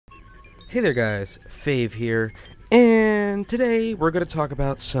Hey there guys, Fave here, and today we're going to talk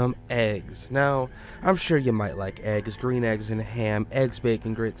about some eggs. Now, I'm sure you might like eggs, green eggs and ham, eggs,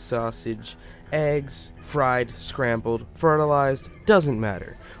 bacon, grits, sausage, eggs, fried, scrambled, fertilized, doesn't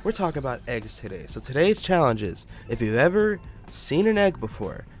matter. We're talking about eggs today. So today's challenge is, if you've ever seen an egg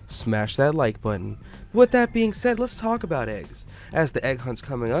before, smash that like button. With that being said, let's talk about eggs. As the egg hunt's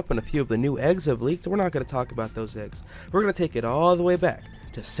coming up and a few of the new eggs have leaked, we're not going to talk about those eggs. We're going to take it all the way back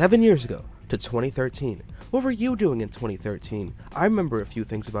to 7 years ago, to 2013. What were you doing in 2013? I remember a few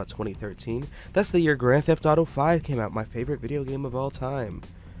things about 2013. That's the year Grand Theft Auto 5 came out, my favorite video game of all time.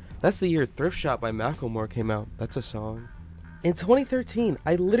 That's the year Thrift Shop by Macklemore came out. That's a song. In 2013,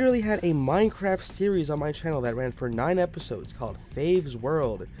 I literally had a Minecraft series on my channel that ran for 9 episodes called Fave's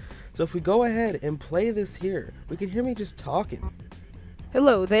World. So if we go ahead and play this here, we can hear me just talking.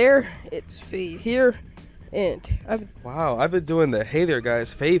 Hello there, it's Fave here, and I've been doing the hey there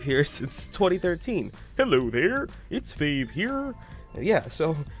guys, Fave here since 2013. Hello there, it's Fave here. Yeah,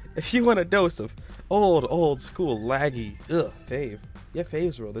 so if you want a dose of old school laggy, Fave. Yeah,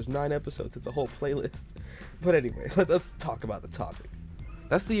 Fave's World, there's 9 episodes, it's a whole playlist. But anyway, let's talk about the topic.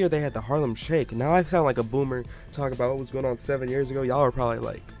 That's the year they had the Harlem Shake. Now I sound like a boomer talking about what was going on 7 years ago. Y'all are probably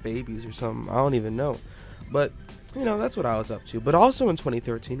like babies or something, I don't even know. But you know, that's what I was up to. But also in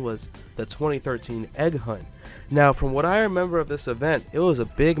 2013 was the 2013 Egg Hunt. Now, from what I remember of this event, it was a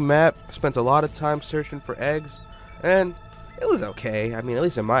big map. Spent a lot of time searching for eggs, and it was okay. I mean, at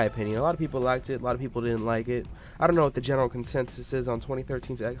least in my opinion. A lot of people liked it. A lot of people didn't like it. I don't know what the general consensus is on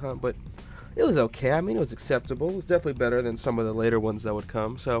 2013's Egg Hunt, but it was okay. I mean, it was acceptable. It was definitely better than some of the later ones that would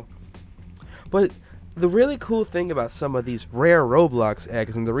come. So, but the really cool thing about some of these rare Roblox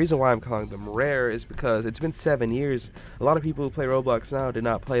eggs, and the reason why I'm calling them rare is because it's been 7 years. A lot of people who play Roblox now did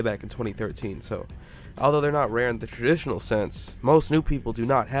not play back in 2013. So, although they're not rare in the traditional sense, most new people do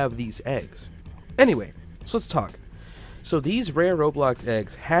not have these eggs. Anyway, so let's talk. So these rare Roblox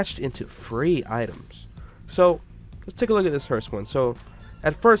eggs hatched into free items. So, let's take a look at this first one. So,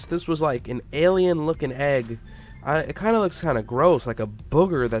 at first this was like an alien looking egg. It kind of looks kind of gross, like a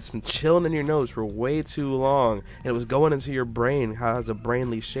booger that's been chilling in your nose for way too long, and it was going into your brain, how it has a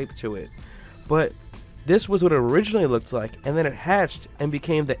brainly shape to it. But this was what it originally looked like, and then it hatched and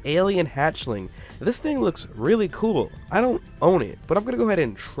became the alien hatchling. This thing looks really cool. I don't own it, but I'm going to go ahead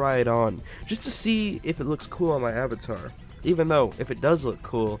and try it on, just to see if it looks cool on my avatar. Even though, if it does look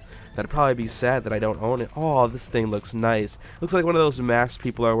cool, that'd probably be sad that I don't own it. Oh, this thing looks nice. Looks like one of those masks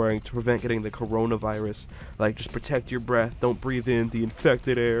people are wearing to prevent getting the coronavirus. Like, just protect your breath, don't breathe in the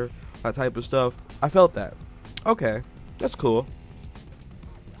infected air, that type of stuff. I felt that. Okay, that's cool.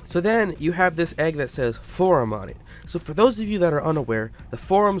 So then, you have this egg that says forum on it. So for those of you that are unaware, the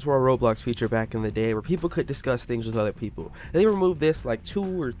forums were a Roblox feature back in the day where people could discuss things with other people. They removed this like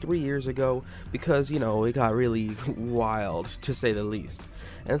 2 or 3 years ago because, you know, it got really wild, to say the least.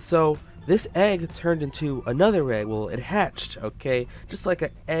 And so this egg turned into another egg. Well, it hatched, okay? Just like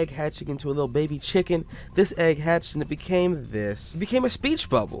an egg hatching into a little baby chicken, this egg hatched and it became this. It became a speech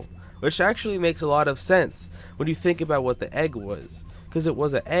bubble, which actually makes a lot of sense when you think about what the egg was. Because it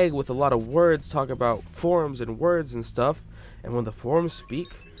was an egg with a lot of words, talking about forums and words and stuff. And when the forums speak,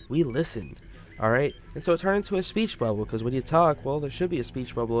 we listen. Alright? And so it turned into a speech bubble. Because when you talk, well, there should be a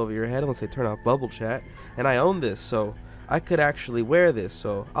speech bubble over your head unless they turn off bubble chat. And I own this, so I could actually wear this.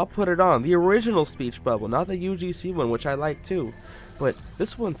 So I'll put it on. The original speech bubble, not the UGC one, which I like too. But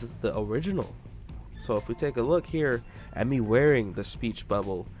this one's the original. So if we take a look here at me wearing the speech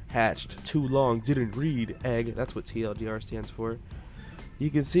bubble, hatched, too long, didn't read, egg. That's what TLDR stands for. You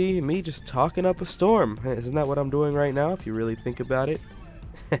can see me just talking up a storm. Isn't that what I'm doing right now, if you really think about it?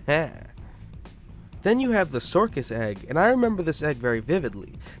 Then you have the Sorcus egg, and I remember this egg very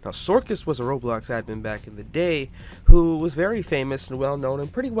vividly. Now, Sorcus was a Roblox admin back in the day who was very famous and well known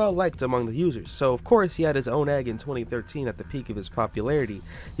and pretty well liked among the users. So, of course, he had his own egg in 2013 at the peak of his popularity.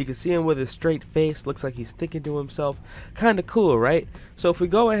 You can see him with his straight face, looks like he's thinking to himself. Kinda cool, right? So if we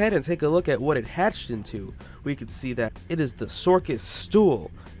go ahead and take a look at what it hatched into, we can see that it is the Sorcus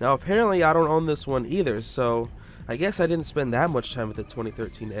stool. Now, apparently I don't own this one either, so I guess I didn't spend that much time with the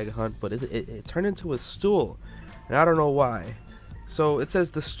 2013 egg hunt, but it turned into a stool, and I don't know why. So it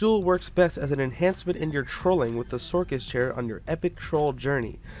says the stool works best as an enhancement in your trolling with the Sorcus chair on your epic troll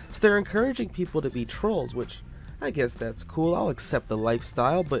journey. So they're encouraging people to be trolls, which I guess that's cool. I'll accept the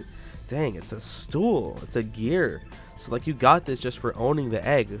lifestyle, but dang, it's a stool. It's a gear. So like you got this just for owning the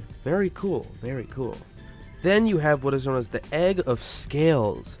egg. Very cool, very cool. Then you have what is known as the Egg of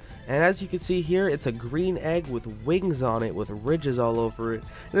Scales. And as you can see here, it's a green egg with wings on it with ridges all over it.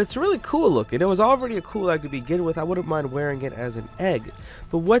 And it's really cool looking. It was already a cool egg to begin with. I wouldn't mind wearing it as an egg.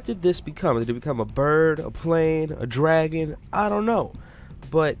 But what did this become? Did it become a bird, a plane, a dragon? I don't know.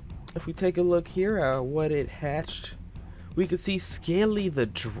 But if we take a look here at what it hatched, we can see Scaly the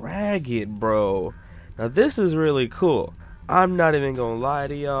dragon, bro. Now this is really cool. I'm not even gonna lie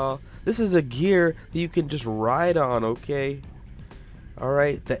to y'all. This is a gear that you can just ride on, okay?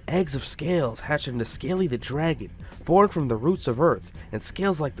 Alright, the eggs of scales hatch into Scaly the dragon, born from the roots of earth, and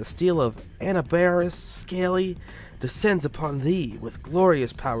scales like the steel of Anabaris, Scaly, descends upon thee with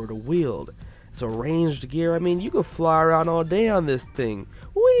glorious power to wield. It's a ranged gear. I mean, you could fly around all day on this thing.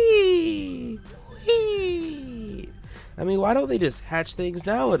 Whee! Whee! I mean, why don't they just hatch things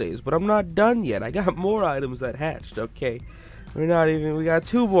nowadays? But I'm not done yet. I got more items that hatched, okay? We got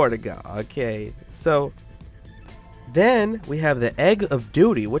 2 more to go, okay? So, then we have the Egg of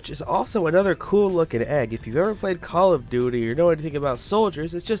Duty, which is also another cool looking egg. If you've ever played Call of Duty or know anything about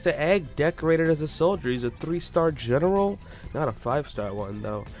soldiers, it's just an egg decorated as a soldier. He's a 3-star general, not a 5-star one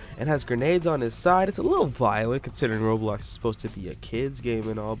though, and has grenades on his side. It's a little violent considering Roblox is supposed to be a kids game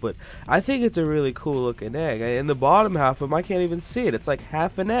and all, but I think it's a really cool looking egg. In the bottom half of him, I can't even see it. It's like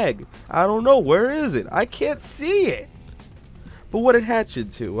half an egg. I don't know, where is it? I can't see it. But what it hatched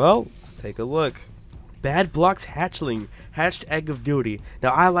into? Well, let's take a look. Bad Block's hatchling, hatched Egg of Duty.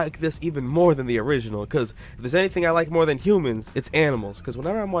 Now I like this even more than the original, because if there's anything I like more than humans, it's animals. Because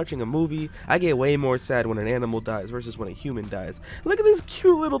whenever I'm watching a movie, I get way more sad when an animal dies versus when a human dies. Look at this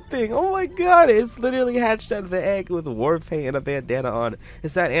cute little thing. Oh my god, it's literally hatched out of the egg with war paint and a bandana on.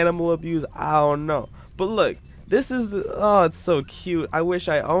 Is that animal abuse? I don't know. But look. This is the, oh, it's so cute. I wish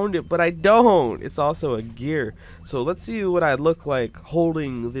I owned it, but I don't. It's also a gear. So let's see what I look like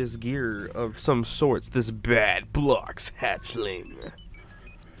holding this gear of some sorts. This Bad Blocks hatchling.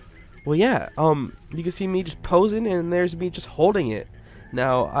 Well, yeah, you can see me just posing, and there's me just holding it.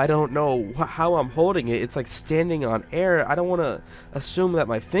 Now, I don't know how I'm holding it. It's like standing on air. I don't want to assume that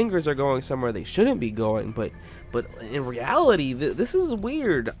my fingers are going somewhere they shouldn't be going, but in reality, this is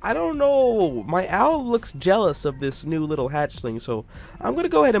weird. I don't know. My owl looks jealous of this new little hatchling, so I'm going to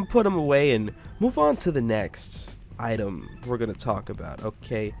go ahead and put him away and move on to the next item we're going to talk about,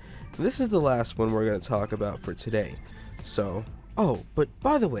 okay? This is the last one we're going to talk about for today. So, oh, but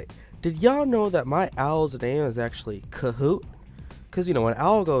by the way, did y'all know that my owl's name is actually Kahoot? Because, you know, an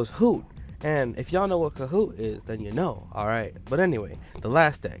owl goes hoot, and if y'all know what Kahoot is, then you know, alright? But anyway, the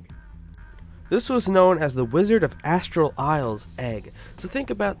last egg. This was known as the Wizard of Astral Isles egg. So think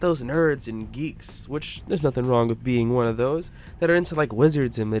about those nerds and geeks, which there's nothing wrong with being one of those, that are into like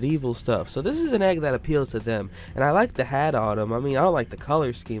wizards and medieval stuff. So this is an egg that appeals to them, and I like the hat on him. I mean, I don't like the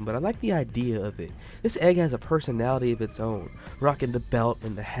color scheme, but I like the idea of it. This egg has a personality of its own, rocking the belt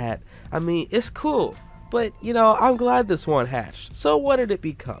and the hat. I mean, it's cool, but you know, I'm glad this one hatched. So what did it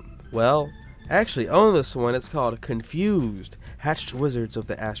become? Well, I actually own this one. It's called Confused. Hatched Wizards of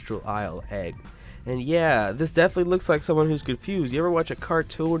the Astral Isle egg. And yeah, this definitely looks like someone who's confused. You ever watch a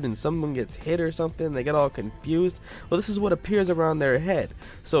cartoon and someone gets hit or something, they get all confused? Well, this is what appears around their head.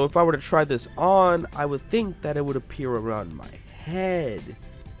 So if I were to try this on, I would think that it would appear around my head.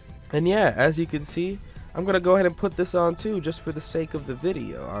 And yeah, as you can see, I'm gonna go ahead and put this on too, just for the sake of the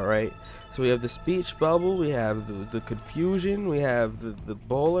video, alright? So we have the speech bubble, we have the confusion, we have the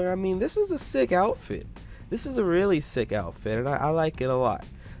bowler. I mean, this is a sick outfit. This is a really sick outfit, and I like it a lot.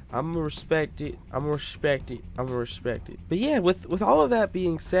 I'm gonna respect it. I'm gonna respect it. I'm gonna respect it. But yeah, with all of that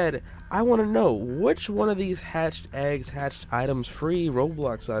being said, I want to know which one of these hatched eggs, hatched items, free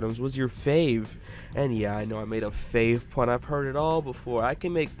Roblox items was your fave. And yeah, I know I made a fave pun. I've heard it all before. I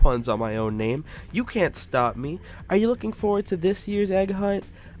can make puns on my own name. You can't stop me. Are you looking forward to this year's egg hunt?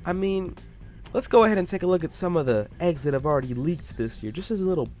 I mean, let's go ahead and take a look at some of the eggs that have already leaked this year, just as a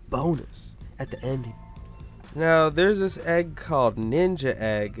little bonus at the end. Now, there's this egg called Ninja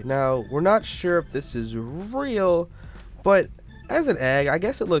Egg. Now, we're not sure if this is real, but as an egg, I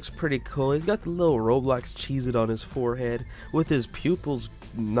guess it looks pretty cool. He's got the little Roblox Cheez-It on his forehead with his pupils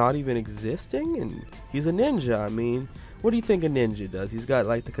not even existing, and he's a ninja. I mean, what do you think a ninja does? He's got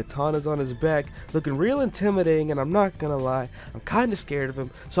like the katanas on his back, looking real intimidating, and I'm not gonna lie, I'm kind of scared of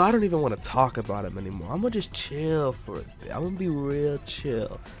him, so I don't even want to talk about him anymore. I'm gonna just chill for a bit. I'm gonna be real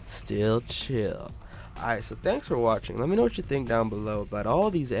chill, still chill. Alright, so thanks for watching. Let me know what you think down below about all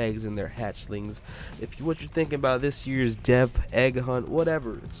these eggs and their hatchlings. What you're thinking about this year's dev egg hunt,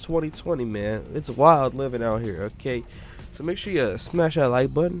 whatever. It's 2020, man. It's wild living out here, okay? So make sure you smash that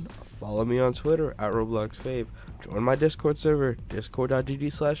like button. Follow me on Twitter at RobloxFave. Join my Discord server,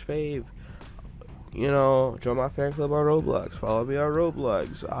 discord.gg/fave. you know, join my fan club on Roblox. Follow me on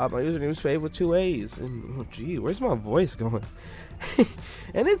Roblox. My username is Fave with 2 A's. And, oh, gee, where's my voice going?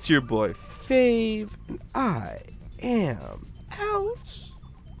 And it's your boy, Fave, and I am out.